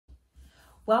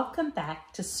Welcome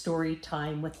back to Story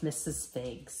Time with Mrs.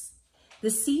 Figs.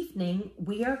 This evening,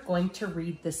 we are going to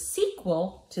read the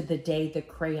sequel to The Day the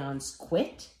Crayons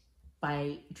Quit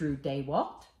by Drew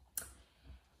Daywalt.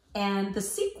 And the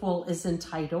sequel is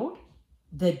entitled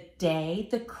The Day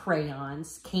the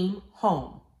Crayons Came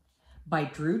Home by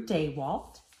Drew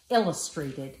Daywalt,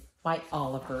 illustrated by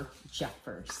Oliver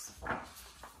Jeffers.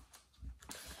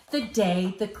 The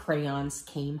Day the Crayons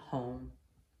Came Home.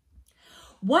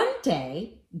 One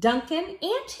day, Duncan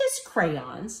and his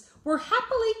crayons were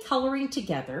happily coloring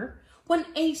together when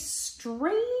a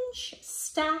strange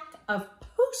stack of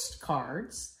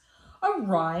postcards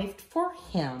arrived for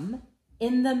him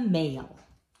in the mail.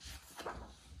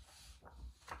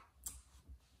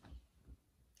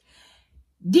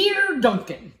 Dear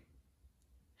Duncan,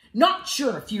 not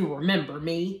sure if you remember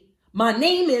me. My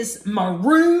name is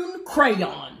Maroon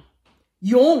Crayon.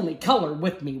 You only colored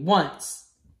with me once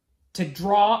to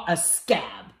draw a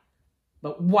scab,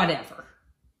 but whatever.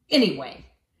 Anyway,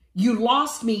 you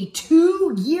lost me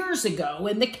 2 years ago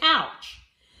in the couch.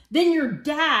 Then your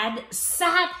dad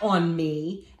sat on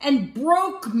me and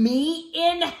broke me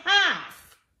in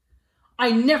half.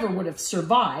 I never would have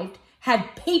survived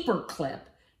had Paperclip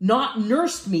not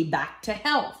nursed me back to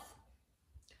health.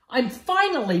 I'm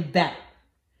finally better,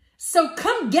 so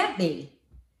come get me.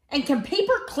 And can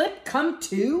Paperclip come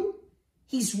too?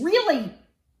 He's really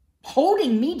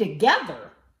holding me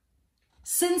together.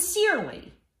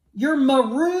 Sincerely, your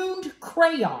marooned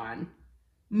crayon,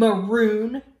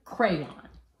 Maroon Crayon.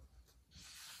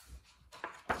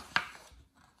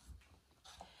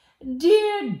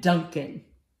 Dear Duncan,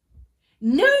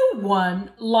 no one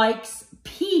likes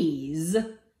peas.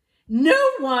 No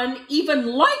one even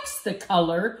likes the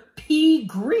color pea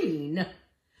green.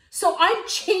 So I'm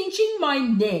changing my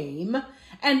name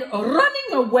and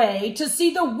running away to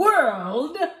see the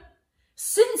world.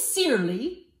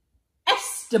 Sincerely,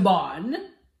 Esteban,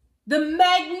 the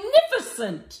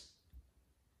Magnificent,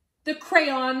 the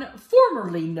crayon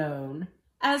formerly known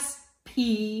as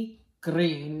Pea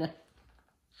Green.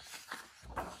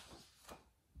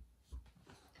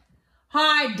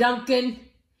 Hi, Duncan.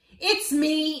 It's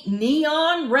me,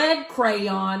 Neon Red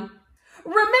Crayon.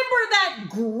 Remember that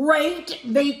great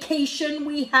vacation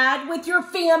we had with your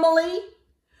family?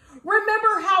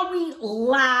 Remember how we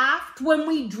laughed when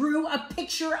we drew a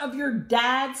picture of your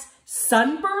dad's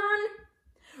sunburn?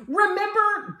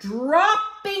 Remember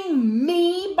dropping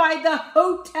me by the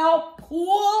hotel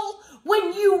pool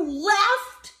when you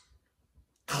left?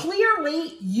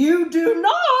 Clearly you do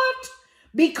not,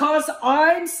 because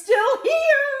I'm still here.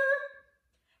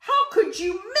 How could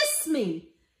you miss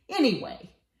me?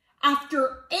 Anyway,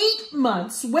 after 8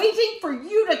 months waiting for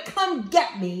you to come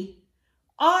get me,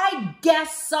 I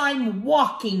guess I'm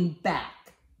walking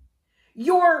back.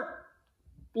 Your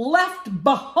left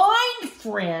behind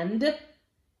friend,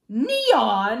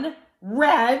 Neon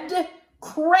Red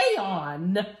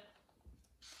Crayon.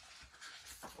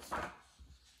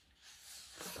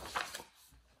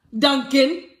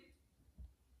 Duncan,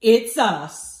 it's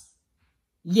us,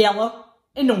 yellow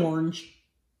and orange.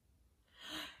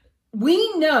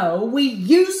 We know we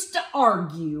used to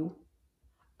argue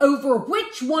over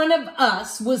which one of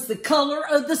us was the color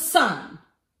of the sun.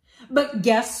 But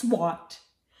guess what?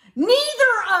 Neither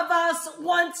of us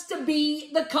wants to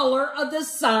be the color of the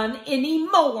sun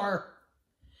anymore.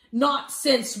 Not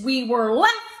since we were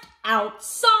left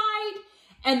outside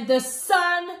and the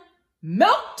sun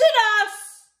melted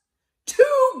us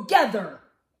together.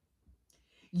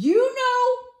 You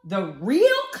know the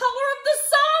real color of the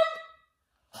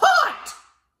sun? Hot!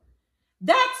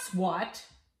 That's what.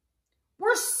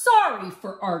 We're sorry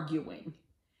for arguing.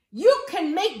 You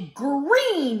can make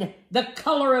green the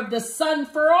color of the sun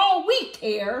for all we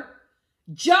care.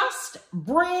 Just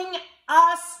bring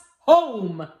us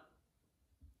home.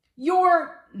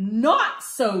 Your not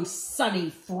so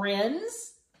sunny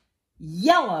friends,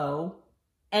 yellow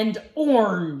and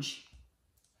orange.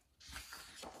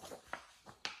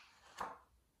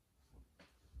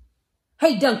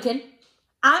 Hey, Duncan.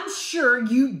 I'm sure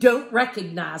you don't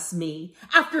recognize me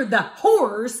after the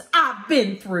horrors I've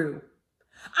been through.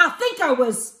 I think I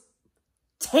was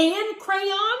tan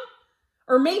crayon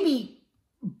or maybe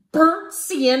burnt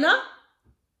sienna.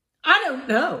 I don't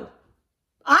know.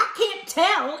 I can't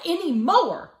tell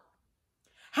anymore.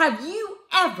 Have you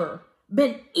ever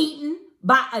been eaten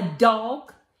by a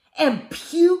dog and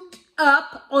puked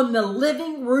up on the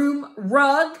living room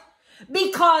rug?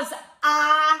 Because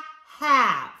I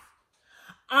have.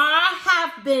 I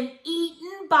have been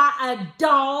eaten by a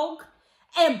dog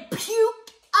and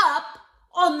puked up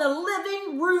on the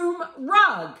living room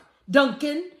rug,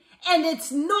 Duncan, and it's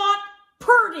not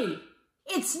pretty.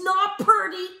 It's not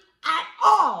pretty at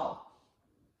all.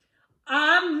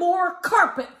 I'm more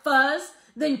carpet fuzz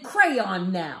than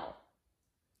crayon now.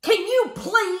 Can you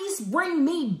please bring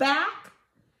me back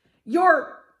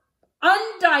your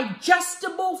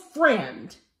undigestible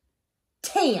friend,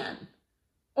 tan,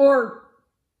 or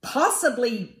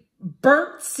possibly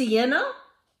burnt sienna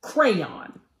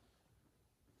crayon?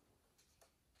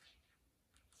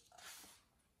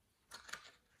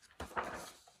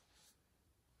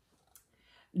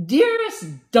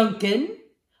 Dearest Duncan,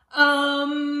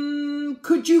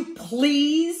 could you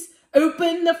please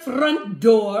open the front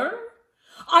door?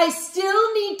 I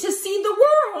still need to see the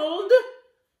world.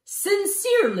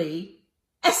 Sincerely,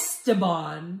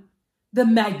 Esteban the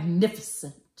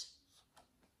Magnificent.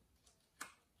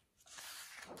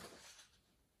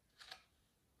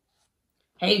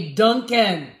 Hey,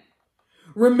 Duncan,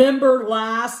 remember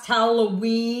last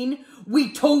Halloween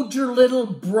we told your little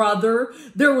brother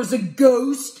there was a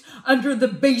ghost under the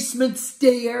basement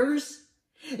stairs?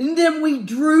 And then we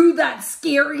drew that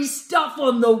scary stuff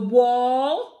on the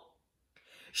wall?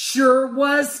 Sure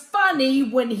was funny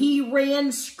when he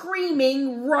ran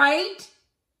screaming, right?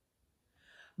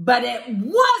 But it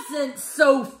wasn't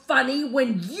so funny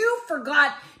when you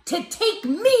forgot to take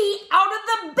me out of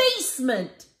the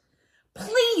basement.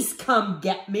 Please come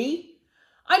get me.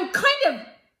 I'm kind of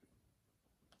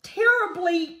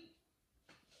terribly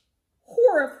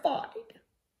horrified.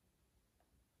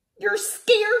 Your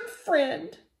scared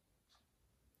friend,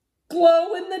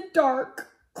 glow-in-the-dark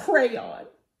crayon.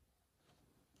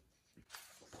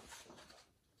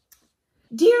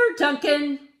 Dear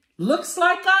Duncan, looks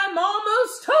like I'm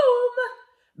almost home.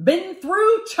 Been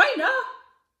through China,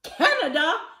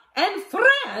 Canada, and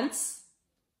France,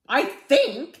 I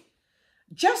think.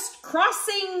 Just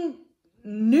crossing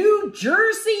New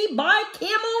Jersey by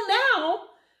camel now.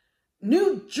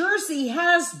 New Jersey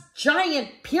has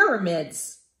giant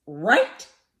pyramids, right?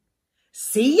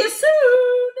 See you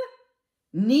soon.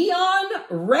 Neon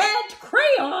red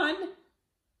crayon.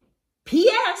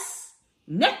 P.S.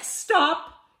 Next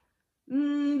stop,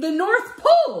 the North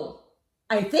Pole,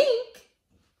 I think.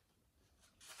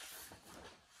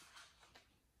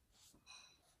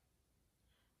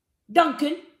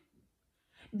 Duncan,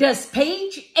 does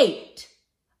page 8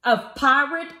 of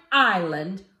Pirate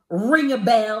Island ring a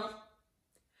bell?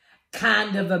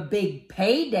 Kind of a big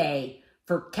payday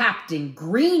for Captain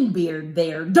Greenbeard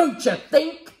there, don't you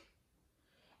think?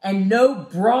 And no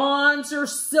bronze or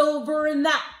silver in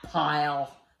that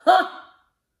pile, huh?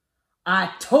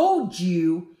 I told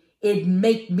you it'd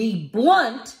make me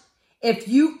blunt if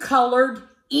you colored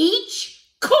each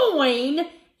coin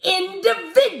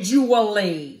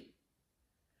individually.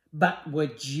 But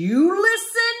would you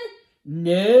listen?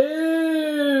 No.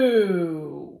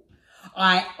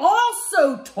 I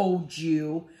also told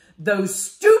you those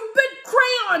stupid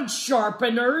crayon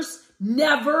sharpeners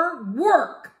never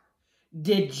work.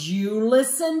 Did you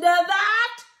listen to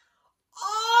that?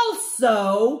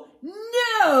 Also,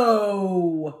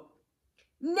 no.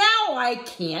 Now I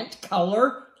can't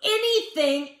color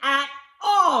anything at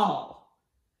all.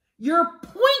 Your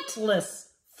pointless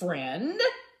friend,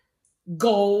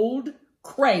 Gold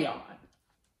Crayon.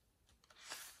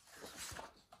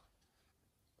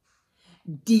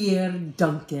 Dear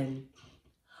Duncan,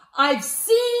 I've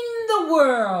seen the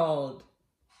world.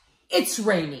 It's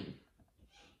raining.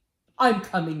 I'm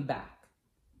coming back.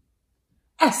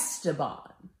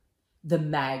 Esteban the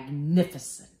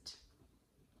Magnificent.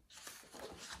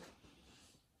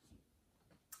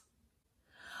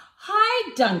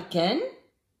 Hi, Duncan.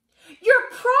 You're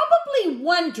probably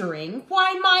wondering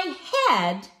why my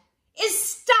head is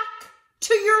stuck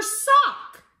to your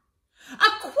sock.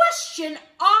 A question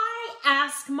I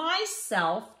ask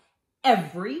myself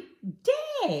every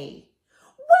day.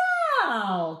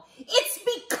 Well, it's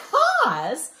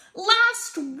because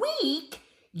last week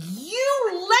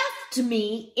you left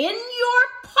me in your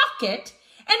pocket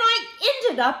and I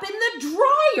ended up in the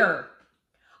dryer.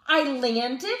 I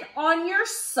landed on your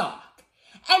sock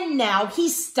and now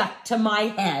he's stuck to my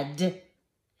head.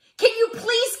 Can you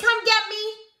please come get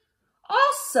me?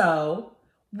 Also,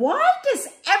 why does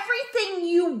everything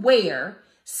you wear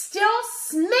still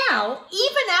smell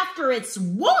even after it's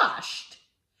washed?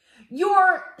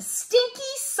 Your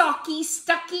stinky, socky,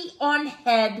 stucky on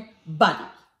head buddy.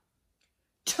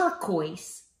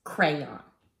 Turquoise crayon.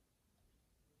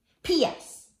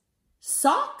 P.S.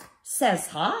 Sock says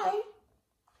hi.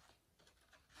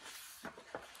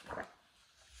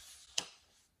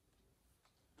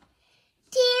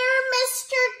 Dear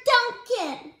Mr.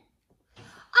 Duncan,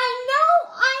 I know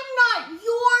I'm not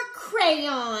your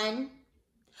crayon.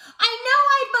 I know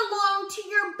I belong to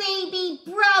your baby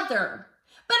brother,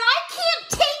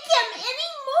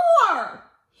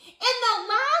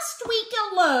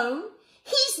 alone.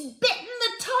 He's bitten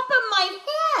the top of my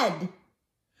head,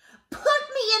 put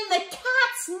me in the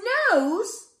cat's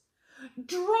nose,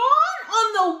 drawn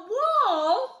on the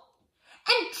wall,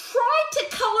 and tried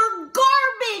to color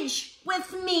garbage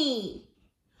with me.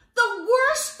 The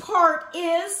worst part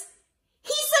is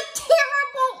he's a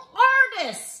terrible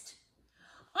artist.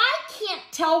 I can't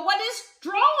tell what his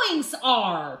drawings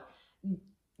are.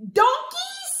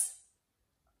 Donkeys?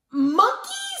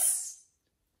 Monkeys?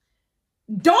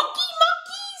 Donkey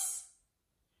monkeys?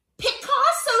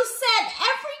 Picasso said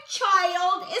every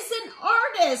child is an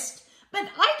artist, but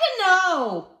I don't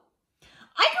know.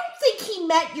 I don't think he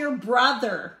met your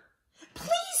brother.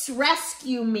 Please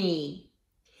rescue me.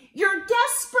 Your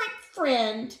desperate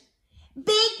friend,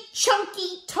 Big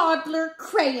Chunky Toddler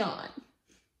Crayon.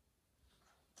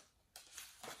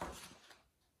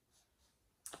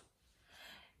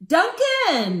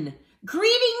 Duncan,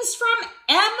 greetings from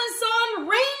Amazon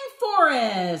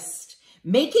rainforest.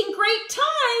 Making great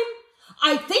time.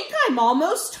 I think I'm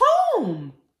almost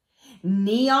home.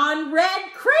 Neon red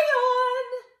crayon.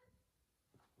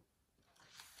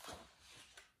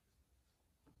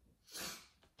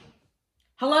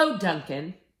 Hello,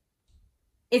 Duncan.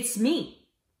 It's me,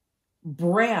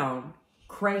 brown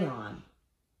crayon.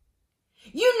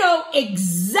 You know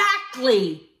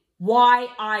exactly why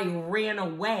I ran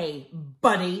away,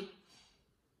 buddy.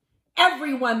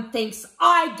 Everyone thinks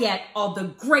I get all the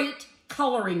great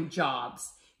coloring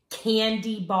jobs.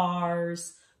 Candy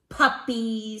bars,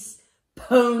 puppies,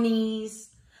 ponies.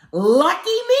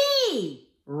 Lucky me,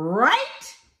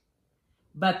 right?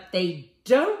 But they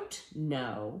don't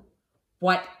know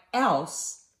what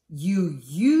else you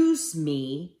use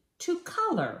me to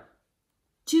color,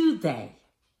 do they?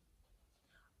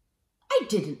 I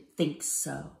didn't think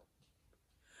so.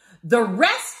 The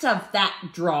rest of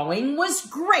that drawing was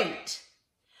great,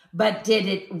 but did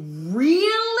it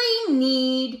really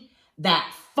need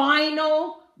that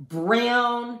final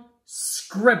brown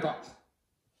scribble?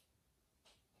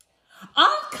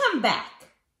 I'll come back,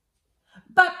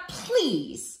 but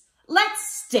please, let's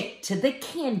stick to the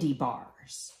candy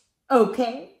bars,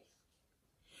 okay?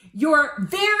 Your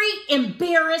very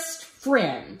embarrassed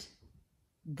friend,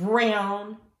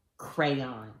 brown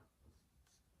crayon.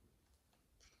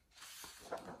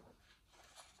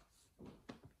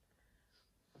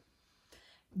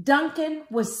 Duncan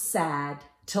was sad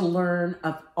to learn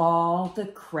of all the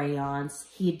crayons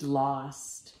he'd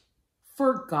lost,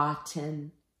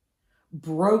 forgotten,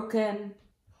 broken,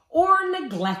 or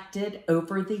neglected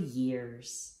over the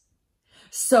years.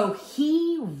 So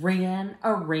he ran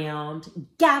around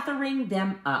gathering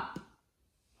them up.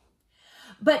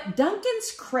 But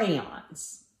Duncan's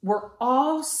crayons were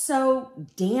all so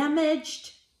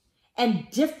damaged and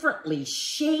differently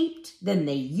shaped than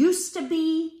they used to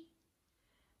be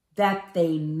that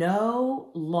they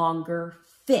no longer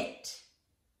fit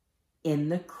in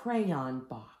the crayon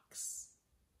box.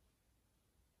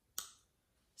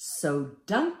 So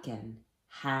Duncan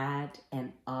had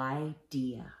an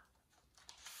idea.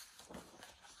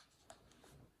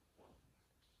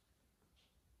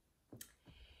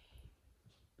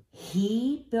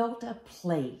 He built a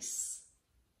place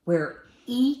where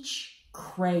each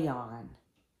crayon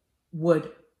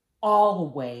would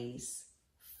always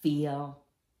feel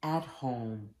at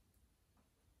home.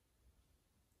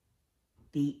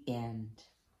 The end.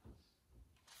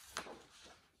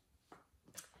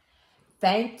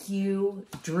 Thank you,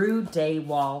 Drew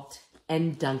Daywalt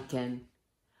and Duncan,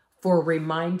 for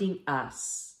reminding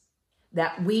us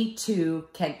that we too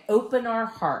can open our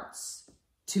hearts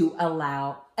to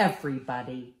allow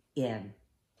everybody in.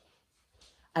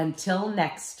 Until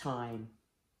next time,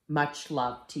 much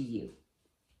love to you.